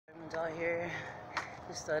clouds all here.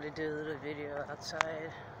 Just thought I'd do a little video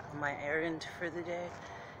outside on my errand for the day.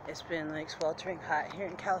 It's been like sweltering hot here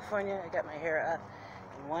in California. I got my hair up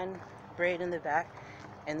in one braid in the back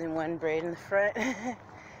and then one braid in the front.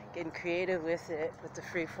 Getting creative with it with the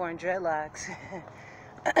Freeform dreadlocks.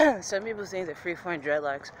 Some people think that Freeform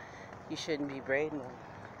dreadlocks, you shouldn't be braiding them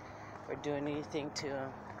or doing anything to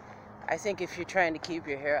them. I think if you're trying to keep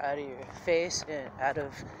your hair out of your face and out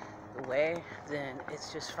of the way, then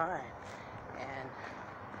it's just fine. And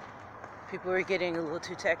people are getting a little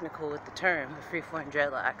too technical with the term, the Freeform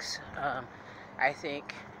dreadlocks, I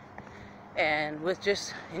think. And with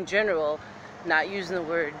just, in general, not using the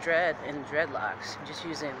word dread in dreadlocks, just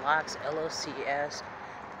using locks, L-O-C-S.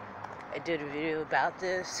 I did a video about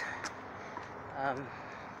this.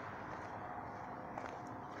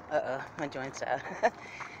 My joint's out.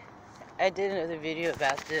 I did another video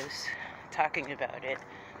about this, talking about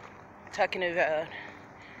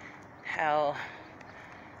how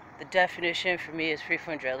the definition for me as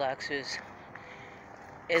Freeform dreadlocks is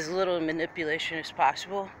as little manipulation as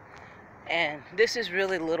possible. And this is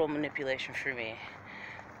really little manipulation for me,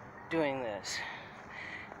 doing this.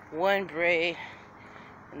 One braid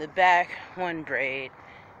in the back, one braid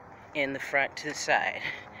in the front to the side,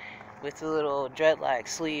 with a little dreadlock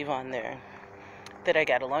sleeve on there that I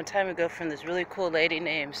got a long time ago from this really cool lady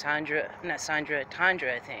named Tandra, I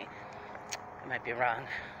think. I might be wrong.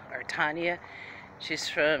 Or Tanya. She's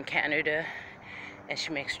from Canada, and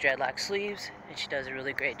she makes dreadlock sleeves, and she does a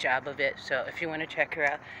really great job of it. So if you want to check her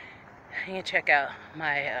out, you can check out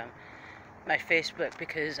my my Facebook,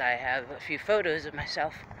 because I have a few photos of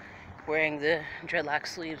myself wearing the dreadlock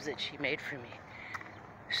sleeves that she made for me.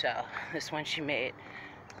 So this one she made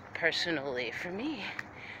personally for me.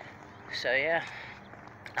 So yeah,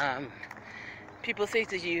 people think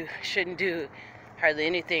that you shouldn't do hardly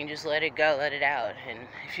anything, just let it go, let it out. And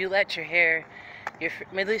if you let your hair,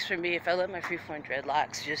 at least for me, if I let my Freeform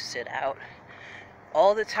dreadlocks just sit out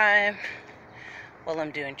all the time while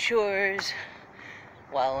I'm doing chores,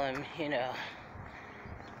 while I'm,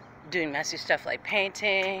 doing messy stuff like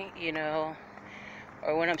painting,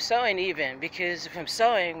 or when I'm sewing even, because if I'm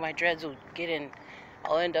sewing, my dreads will get in,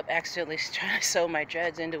 I'll end up accidentally trying to sew my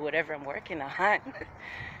dreads into whatever I'm working on.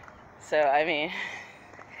 So, I mean,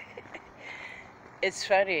 it's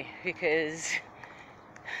funny because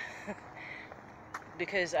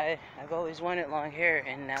I've always wanted long hair,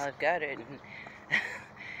 and now I've got it, and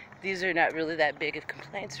these are not really that big of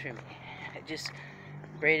complaints for me. I just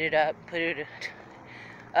braid it up, put it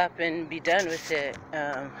up, and be done with it.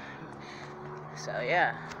 So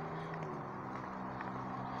yeah.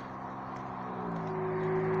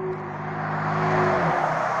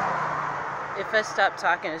 If I stop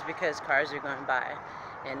talking, it's because cars are going by,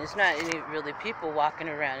 and it's not any really people walking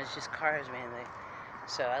around, it's just cars mainly.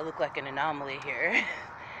 So I look like an anomaly here.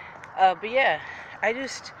 But yeah, I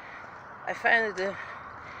find that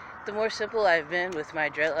the more simple I've been with my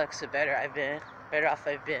dreadlocks, the better off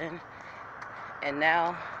I've been. And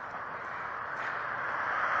now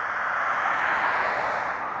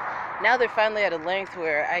they're finally at a length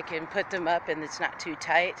where I can put them up and it's not too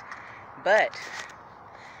tight. But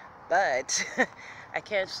I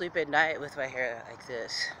can't sleep at night with my hair like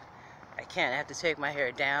this. I can't. I have to take my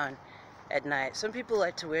hair down at night. Some people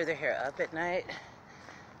like to wear their hair up at night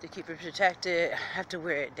to keep it protected. I have to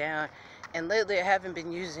wear it down. And lately I haven't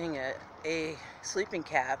been using a sleeping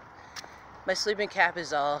cap. My sleeping cap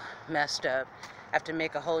is all messed up. I have to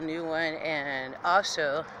make a whole new one. And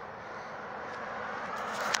also,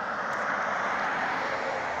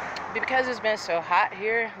 because it's been so hot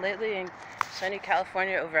here lately in sunny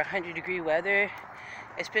California, over 100-degree weather,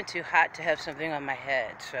 it's been too hot to have something on my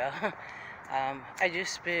head. So I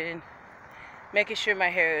just been making sure my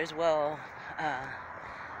hair is well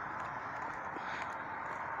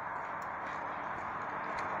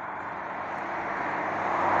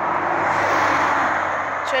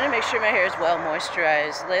trying to make sure my hair is well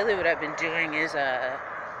moisturized. Lately what I've been doing is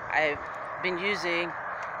I've been using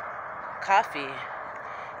coffee,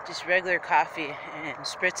 just regular coffee, and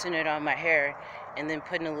spritzing it on my hair, and then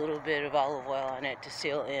putting a little bit of olive oil on it to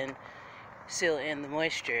seal in the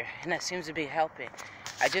moisture, and that seems to be helping.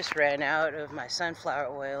 I just ran out of my sunflower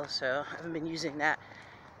oil, so I haven't been using that.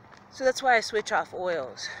 So that's why I switch off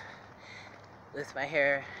oils with my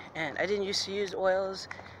hair. And I didn't used to use oils.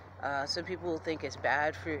 Some people think it's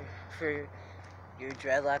bad for your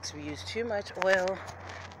dreadlocks if you use too much oil.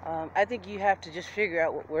 I think you have to just figure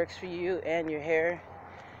out what works for you and your hair,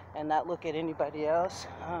 and not look at anybody else.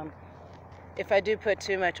 If I do put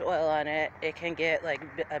too much oil on it, it can get like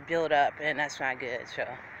a build up, and that's not good. So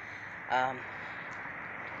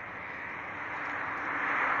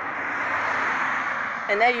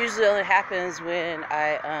And that usually only happens when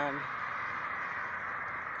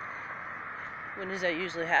when does that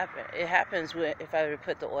usually happen? It happens when, if I were to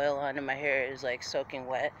put the oil on and my hair is like soaking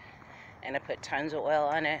wet and I put tons of oil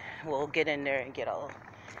on it, we'll get in there and get all,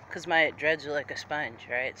 because my dreads are like a sponge,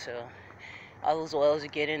 right? So all those oils will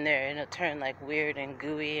get in there and it'll turn like weird and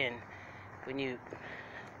gooey, and when you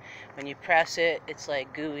press it, it's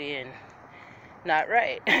like gooey and not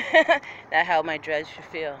right. Not how my dreads should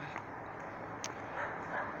feel.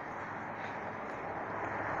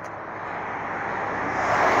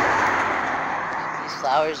 These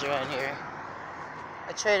flowers around here.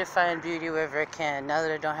 I try to find beauty wherever I can. Now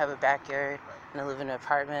that I don't have a backyard and I live in an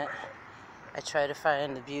apartment, I try to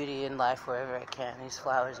find the beauty in life wherever I can. These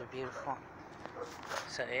flowers are beautiful.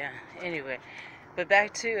 So yeah, anyway, but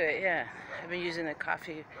back to it. Yeah, I've been using the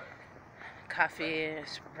coffee,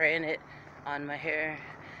 spraying it on my hair,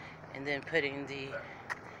 and then putting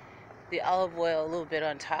the olive oil a little bit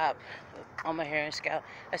on top on my hair and scalp.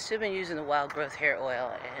 I've still been using the wild growth hair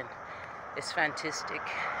oil, and it's fantastic.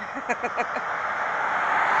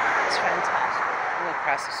 It's fantastic. I'm going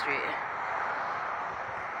across the street.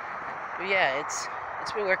 But yeah, it's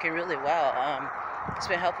been working really well. It's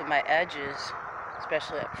been helping my edges,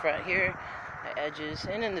 especially up front here, my edges,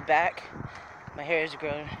 and in the back. My hair has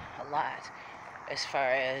grown a lot as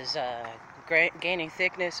far as gaining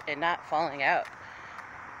thickness and not falling out.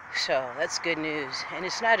 So that's good news. And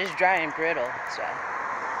it's not as dry and brittle. So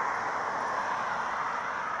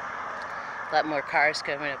a lot more cars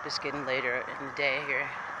coming up. It's getting later in the day here.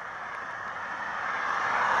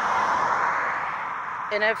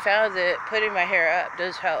 And I've found that putting my hair up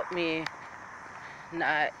does help me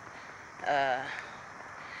not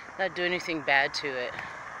do anything bad to it.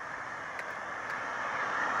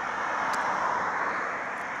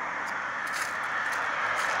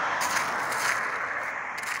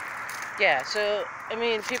 Yeah, so, I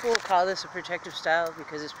mean, people call this a protective style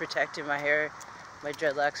because it's protecting my hair, my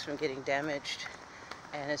dreadlocks from getting damaged,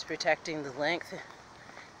 and it's protecting the length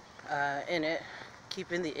in it,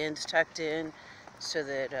 keeping the ends tucked in so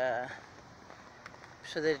that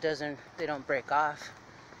they don't break off.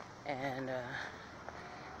 And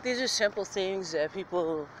these are simple things that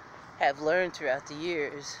people have learned throughout the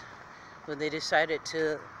years when they decided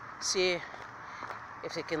to see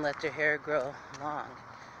if they can let their hair grow long.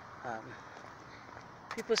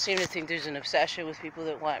 People seem to think there's an obsession with people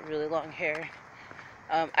that want really long hair.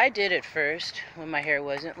 I did at first when my hair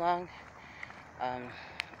wasn't long.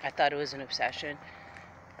 I thought it was an obsession,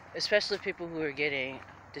 especially people who are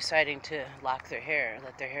deciding to lock their hair,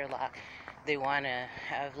 let their hair lock. They want to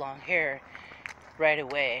have long hair right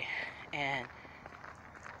away. And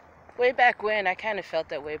way back when, I kind of felt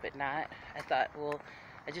that way, but not. I thought, well,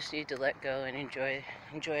 I just need to let go and enjoy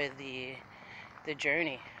the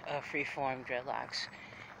journey of freeform dreadlocks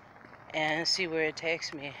and see where it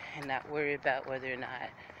takes me, and not worry about whether or not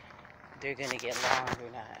they're going to get long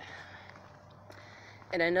or not.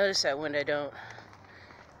 And I notice that when I don't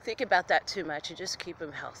think about that too much and just keep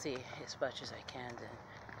them healthy as much as I can,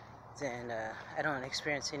 then I don't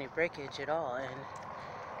experience any breakage at all. And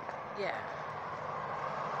yeah,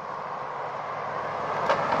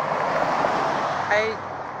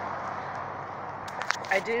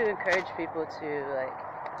 I do encourage people to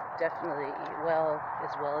definitely eat well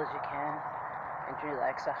as you can, and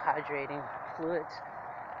drink some hydrating fluids,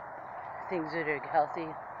 things that are healthy,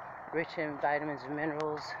 rich in vitamins and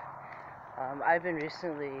minerals. I've been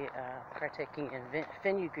recently partaking in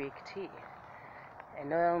fenugreek tea, and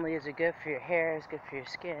not only is it good for your hair, it's good for your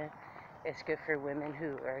skin, it's good for women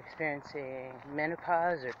who are experiencing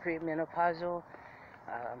menopause or premenopausal.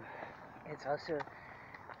 It's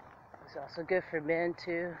also good for men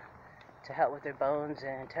too, to help with their bones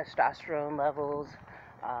and testosterone levels.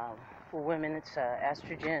 For women, it's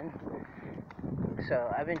estrogen.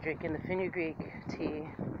 So I've been drinking the fenugreek tea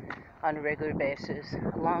on a regular basis,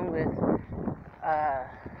 along with, I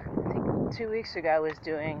think 2 weeks ago I was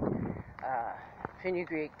doing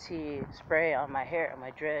fenugreek tea spray on my hair, on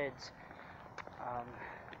my dreads,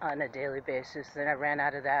 on a daily basis. Then I ran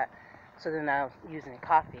out of that, so then I'm using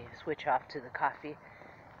coffee, switch off to the coffee.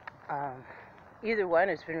 Either one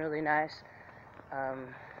has been really nice.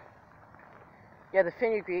 Yeah, the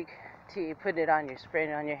fenugreek tea, putting it on, you're spraying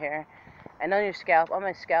it on your hair, and on your scalp. On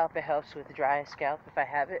my scalp, it helps with dry scalp if I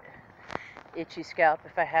have it, itchy scalp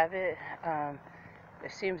if I have it.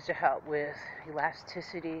 It seems to help with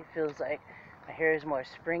elasticity. Feels like my hair is more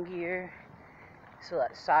springier, it's a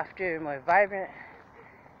lot softer, more vibrant.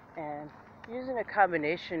 And using a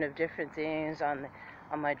combination of different things on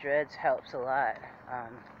my dreads helps a lot.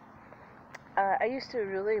 I used to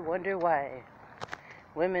really wonder why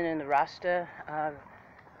women in the Rasta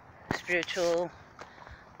spiritual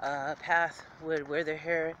path would wear their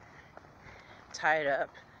hair tied up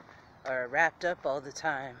or wrapped up all the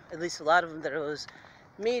time. At least a lot of them that I was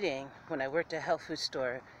meeting when I worked at a health food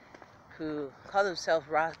store, who call themselves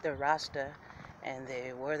the Rasta, and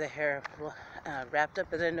they wore their hair wrapped up.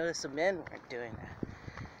 But I noticed the men weren't doing that.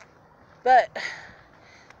 But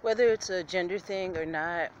whether it's a gender thing or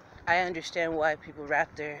not, I understand why people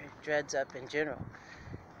wrap their dreads up in general,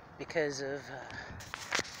 because of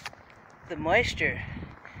the moisture.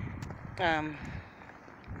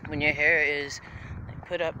 When your hair is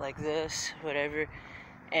put up like this, whatever,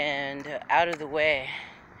 and out of the way,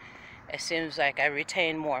 it seems like I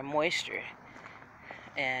retain more moisture.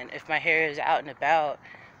 And if my hair is out and about,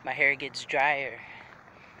 my hair gets drier.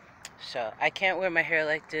 So I can't wear my hair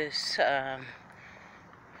like this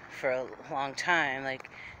for a long time, like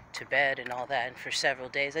to bed and all that, and for several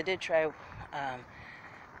days. I did try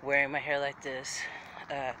wearing my hair like this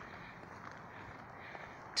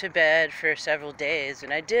to bed for several days,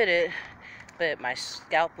 and I did it, but my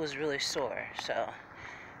scalp was really sore. So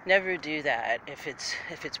never do that. If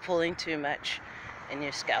it's pulling too much and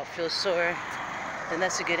your scalp feels sore, then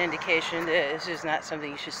that's a good indication that this is not something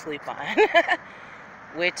you should sleep on.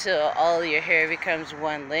 Wait till all your hair becomes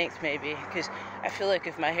one length, maybe, because I feel like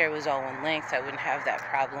if my hair was all one length, I wouldn't have that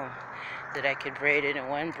problem, that I could braid it in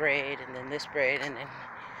one braid and then this braid and then,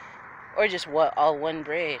 or just all one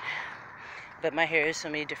braid. But my hair is so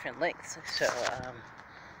many different lengths, so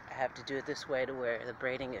I have to do it this way to where the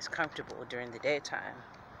braiding is comfortable during the daytime.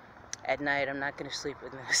 At night, I'm not going to sleep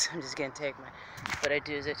with this. I'm just going to what I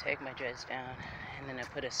do is I take my dreads down, and then I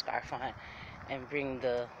put a scarf on and bring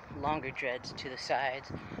the longer dreads to the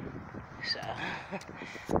sides,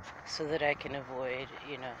 so that I can avoid,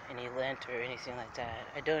 any lint or anything like that.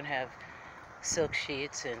 I don't have silk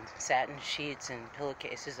sheets and satin sheets and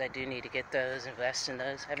pillowcases. I do need to get those, invest in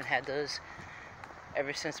those. I haven't had those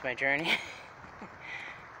ever since my journey.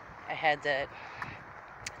 I had that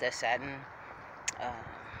satin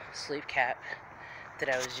sleep cap that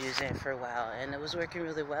I was using for a while, and it was working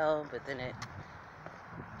really well, but then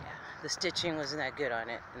the stitching wasn't that good on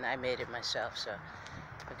it, and I made it myself, so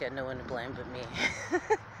I've got no one to blame but me.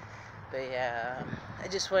 But yeah, I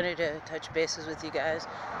just wanted to touch bases with you guys,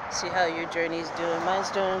 see how your journey's doing. Mine's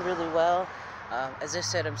doing really well. As I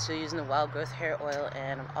said, I'm still using the wild growth hair oil,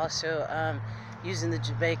 and I'm also using the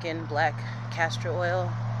Jamaican black castor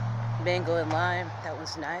oil, mango and lime. That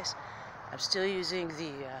one's nice. I'm still using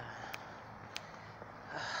the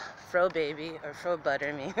Fro Butter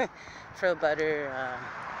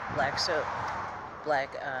black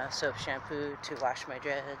soap shampoo to wash my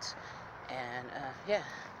dreads, and yeah,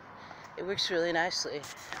 it works really nicely.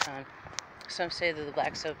 Some say that the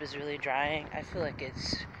black soap is really drying. I feel like it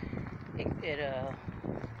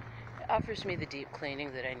offers me the deep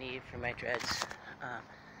cleaning that I need for my dreads,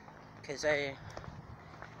 because I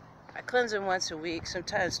cleanse them once a week,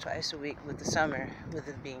 sometimes twice a week with the summer, with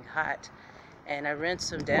it being hot, and I rinse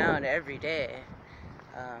them down every day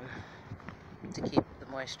to keep the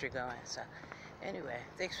moisture going. So anyway,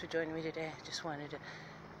 thanks for joining me today. Just wanted to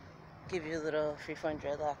give you a little Freeform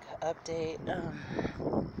dreadlock update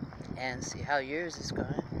and see how yours is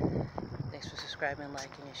going. Thanks for subscribing,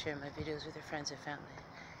 liking, and sharing my videos with your friends and family.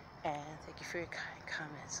 And thank you for your kind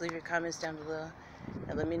comments. Leave your comments down below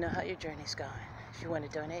and let me know how your journey's going. If you want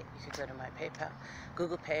to donate, you can go to my PayPal,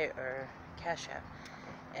 Google Pay, or Cash App.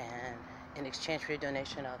 And in exchange for your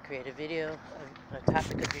donation, I'll create a video of a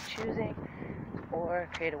topic of your choosing, or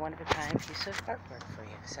create a one-of-a-kind piece of artwork for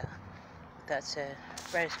you. So, with that said,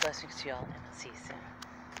 brightest blessings to y'all, and I'll see you soon.